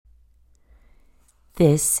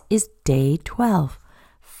This is Day 12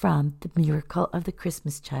 from The Miracle of the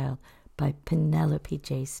Christmas Child by Penelope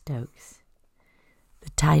J. Stokes. The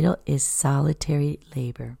title is Solitary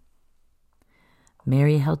Labor.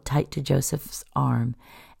 Mary held tight to Joseph's arm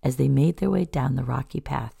as they made their way down the rocky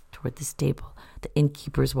path toward the stable the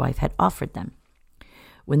innkeeper's wife had offered them.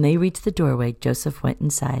 When they reached the doorway, Joseph went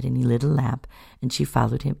inside and he lit a lamp, and she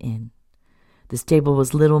followed him in. The stable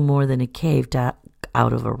was little more than a cave dug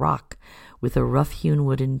out of a rock, with a rough-hewn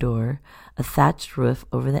wooden door, a thatched roof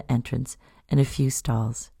over the entrance, and a few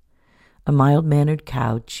stalls. A mild-mannered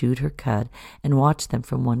cow chewed her cud and watched them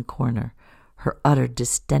from one corner, her udder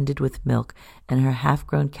distended with milk and her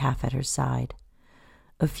half-grown calf at her side.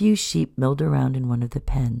 A few sheep milled around in one of the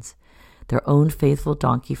pens. Their own faithful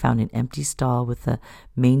donkey found an empty stall with a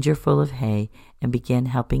manger full of hay and began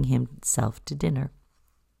helping himself to dinner.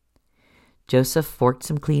 Joseph forked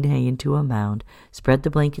some clean hay into a mound, spread the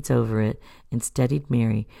blankets over it, and steadied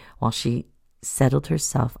Mary while she settled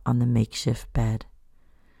herself on the makeshift bed.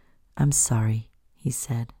 "I'm sorry," he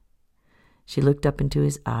said. She looked up into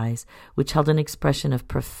his eyes, which held an expression of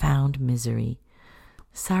profound misery.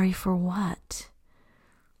 "Sorry for what?"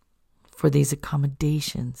 "For these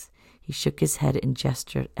accommodations." He shook his head and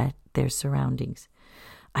gestured at their surroundings.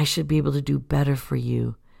 "I should be able to do better for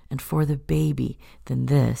you and for the baby than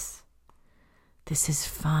this." "This is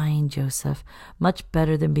fine, Joseph. Much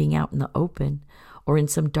better than being out in the open or in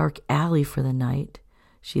some dark alley for the night."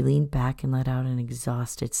 She leaned back and let out an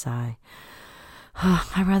exhausted sigh.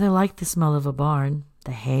 "I rather like the smell of a barn.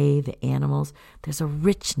 The hay, the animals. There's a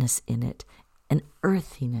richness in it, an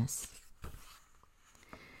earthiness.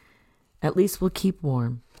 At least we'll keep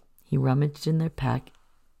warm." He rummaged in their pack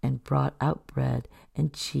and brought out bread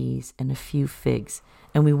and cheese and a few figs,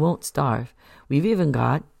 "and we won't starve. We've even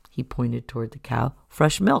got," he pointed toward the cow,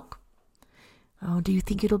 "fresh milk." "Oh, do you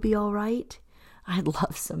think it'll be all right? I'd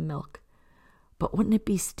love some milk. But wouldn't it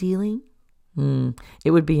be stealing?"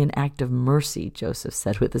 "It would be an act of mercy," Joseph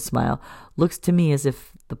said with a smile. "Looks to me as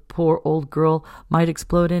if the poor old girl might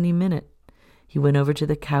explode any minute." He went over to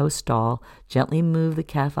the cow's stall, gently moved the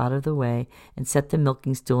calf out of the way, and set the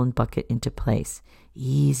milking stool and bucket into place.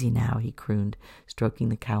 "Easy now," he crooned, stroking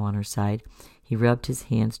the cow on her side. He rubbed his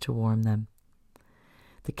hands to warm them.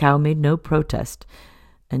 The cow made no protest,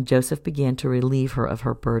 and Joseph began to relieve her of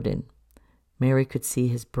her burden. Mary could see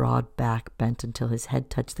his broad back bent until his head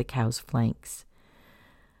touched the cow's flanks,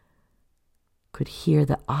 could hear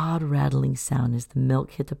the odd rattling sound as the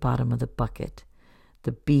milk hit the bottom of the bucket.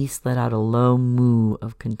 The beast let out a low moo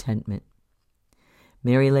of contentment.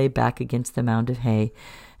 Mary lay back against the mound of hay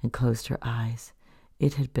and closed her eyes.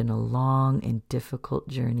 It had been a long and difficult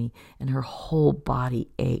journey, and her whole body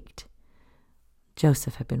ached.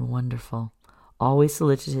 Joseph had been wonderful, always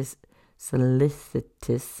solicitous,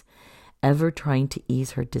 ever trying to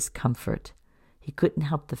ease her discomfort. He couldn't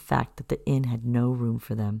help the fact that the inn had no room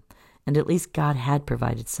for them, and at least God had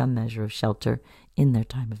provided some measure of shelter in their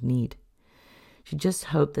time of need. She just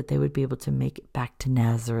hoped that they would be able to make it back to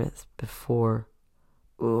Nazareth before...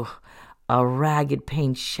 A ragged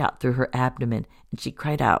pain shot through her abdomen, and she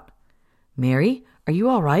cried out, "Mary, are you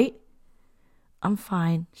all right?" "I'm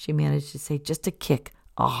fine," she managed to say. "Just a kick,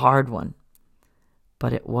 a hard one."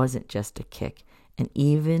 But it wasn't just a kick, and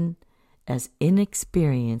even as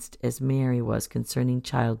inexperienced as Mary was concerning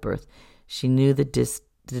childbirth, she knew the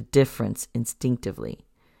difference instinctively.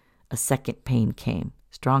 A second pain came,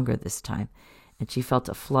 stronger this time, and she felt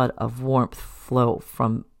a flood of warmth flow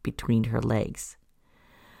from between her legs.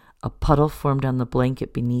 A puddle formed on the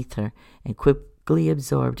blanket beneath her and quickly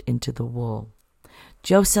absorbed into the wool.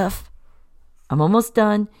 "Joseph, I'm almost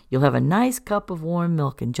done. You'll have a nice cup of warm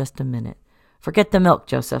milk in just a minute." "Forget the milk,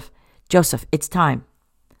 Joseph. Joseph, it's time."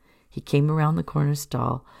 He came around the corner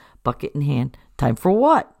stall, bucket in hand. "Time for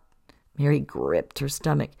what?" Mary gripped her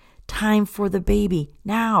stomach. "Time for the baby.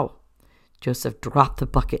 Now." Joseph dropped the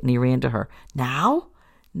bucket and he ran to her. "Now?"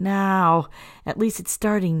 "Now. At least it's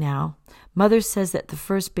starting now. Mother says that the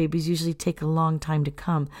first babies usually take a long time to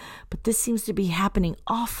come, but this seems to be happening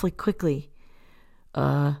awfully quickly."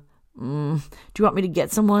 Do you want me to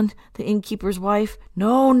get someone? The innkeeper's wife?"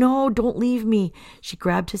 No, don't leave me." She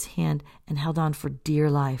grabbed his hand and held on for dear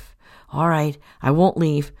life. "All right, I won't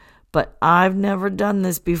leave, but I've never done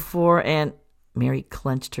this before, and..." Mary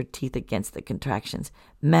clenched her teeth against the contractions.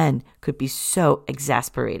 Men could be so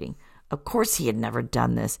exasperating. Of course he had never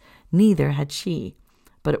done this. Neither had she.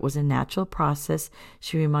 But it was a natural process,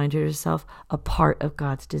 she reminded herself, a part of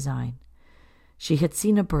God's design. She had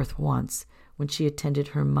seen a birth once when she attended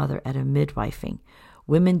her mother at a midwifing,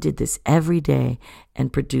 Women did this every day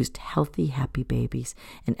and produced healthy, happy babies.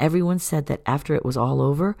 And everyone said that after it was all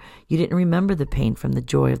over, you didn't remember the pain from the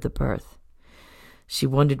joy of the birth. She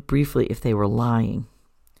wondered briefly if they were lying.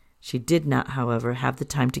 She did not, however, have the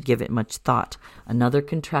time to give it much thought. Another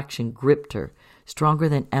contraction gripped her, stronger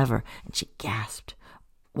than ever, and she gasped.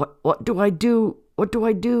 What do I do? What do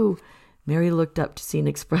I do? Mary looked up to see an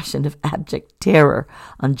expression of abject terror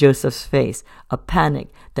on Joseph's face, a panic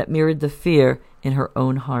that mirrored the fear in her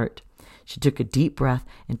own heart. She took a deep breath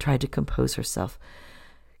and tried to compose herself.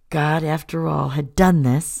 God, after all, had done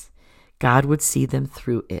this. God would see them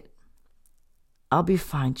through it. I'll be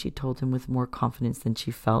fine, she told him with more confidence than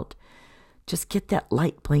she felt. Just get that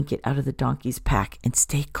light blanket out of the donkey's pack and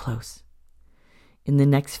stay close. In the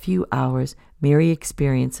next few hours, Mary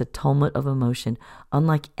experienced a tumult of emotion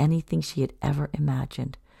unlike anything she had ever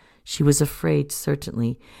imagined. She was afraid,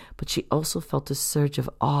 certainly, but she also felt a surge of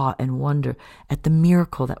awe and wonder at the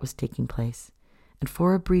miracle that was taking place. And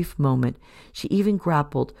for a brief moment, she even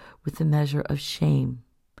grappled with the measure of shame.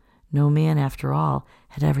 No man, after all,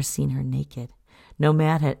 had ever seen her naked. No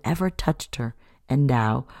man had ever touched her, and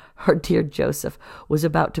now her dear Joseph was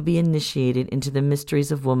about to be initiated into the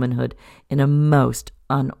mysteries of womanhood in a most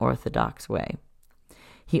unorthodox way.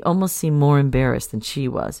 He almost seemed more embarrassed than she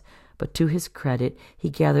was, but to his credit, he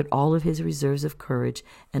gathered all of his reserves of courage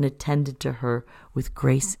and attended to her with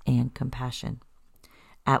grace and compassion.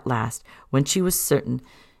 At last, when she was certain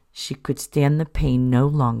she could stand the pain no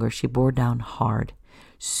longer, she bore down hard.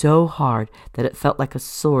 So hard that it felt like a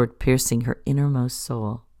sword piercing her innermost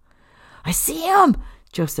soul. I see him,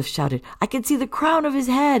 Joseph shouted. I can see the crown of his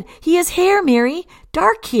head. He has hair, Mary,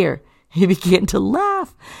 dark hair. He began to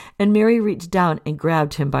laugh, and Mary reached down and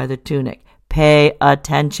grabbed him by the tunic. Pay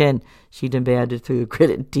attention, she demanded through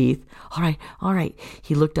gritted teeth. All right.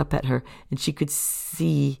 He looked up at her, and she could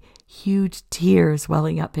see huge tears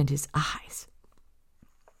welling up in his eyes.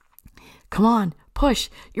 Come on, push.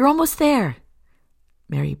 You're almost there.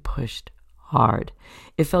 Mary pushed hard.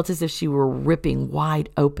 It felt as if she were ripping wide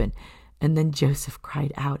open. And then Joseph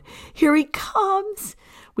cried out, Here he comes!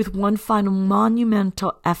 With one final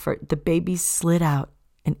monumental effort, the baby slid out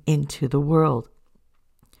and into the world.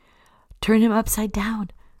 Turn him upside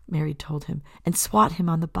down, Mary told him, and swat him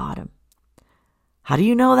on the bottom. How do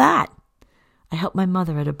you know that? I helped my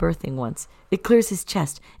mother at a birthing once. It clears his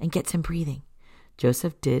chest and gets him breathing.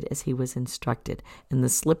 Joseph did as he was instructed, and the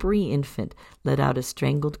slippery infant let out a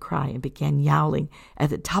strangled cry and began yowling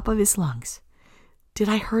at the top of his lungs. Did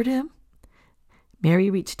I hurt him?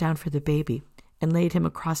 Mary reached down for the baby and laid him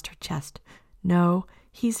across her chest. No,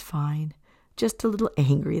 he's fine. Just a little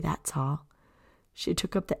angry, that's all. She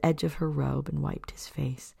took up the edge of her robe and wiped his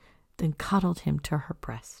face, then cuddled him to her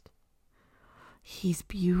breast. He's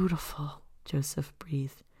beautiful, Joseph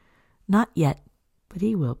breathed. Not yet, but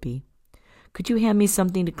he will be. Could you hand me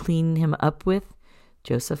something to clean him up with?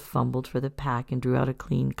 Joseph fumbled for the pack and drew out a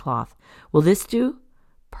clean cloth. Will this do?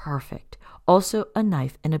 Perfect. Also a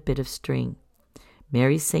knife and a bit of string.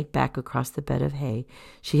 Mary sank back across the bed of hay.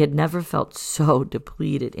 She had never felt so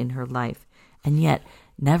depleted in her life, and yet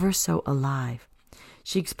never so alive.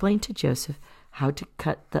 She explained to Joseph how to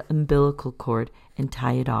cut the umbilical cord and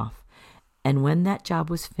tie it off, and when that job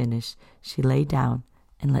was finished, she lay down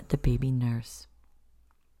and let the baby nurse.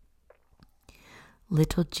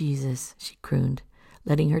 Little Jesus, she crooned,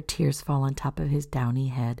 letting her tears fall on top of his downy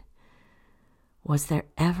head. Was there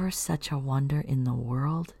ever such a wonder in the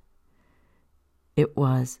world? It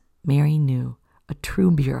was, Mary knew, a true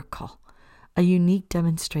miracle, a unique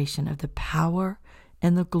demonstration of the power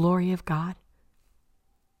and the glory of God.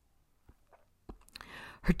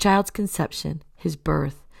 Her child's conception, his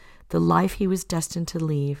birth, the life he was destined to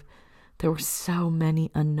lead, there were so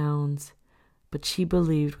many unknowns. But she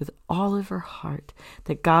believed with all of her heart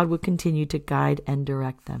that God would continue to guide and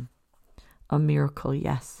direct them. A miracle,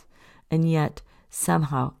 yes, and yet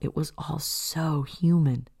somehow it was all so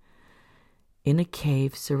human. In a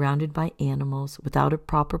cave surrounded by animals, without a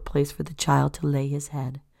proper place for the child to lay his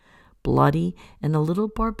head, bloody and a little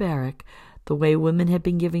barbaric, the way women had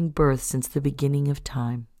been giving birth since the beginning of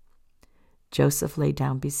time. Joseph lay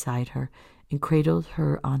down beside her and cradled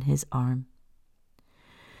her on his arm.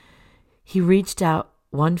 He reached out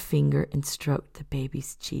one finger and stroked the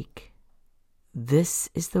baby's cheek. This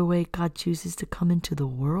is the way God chooses to come into the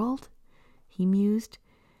world, he mused,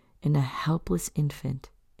 in a helpless infant,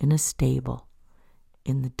 in a stable,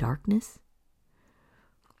 in the darkness.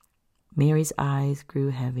 Mary's eyes grew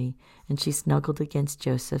heavy, and she snuggled against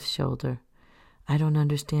Joseph's shoulder. I don't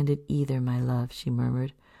understand it either, my love, she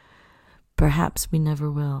murmured. Perhaps we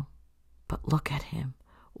never will. But look at him.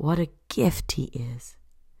 What a gift he is.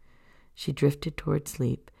 She drifted toward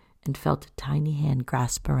sleep and felt a tiny hand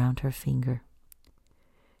grasp around her finger.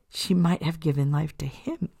 She might have given life to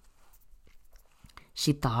him,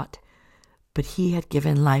 she thought, but he had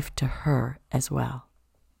given life to her as well.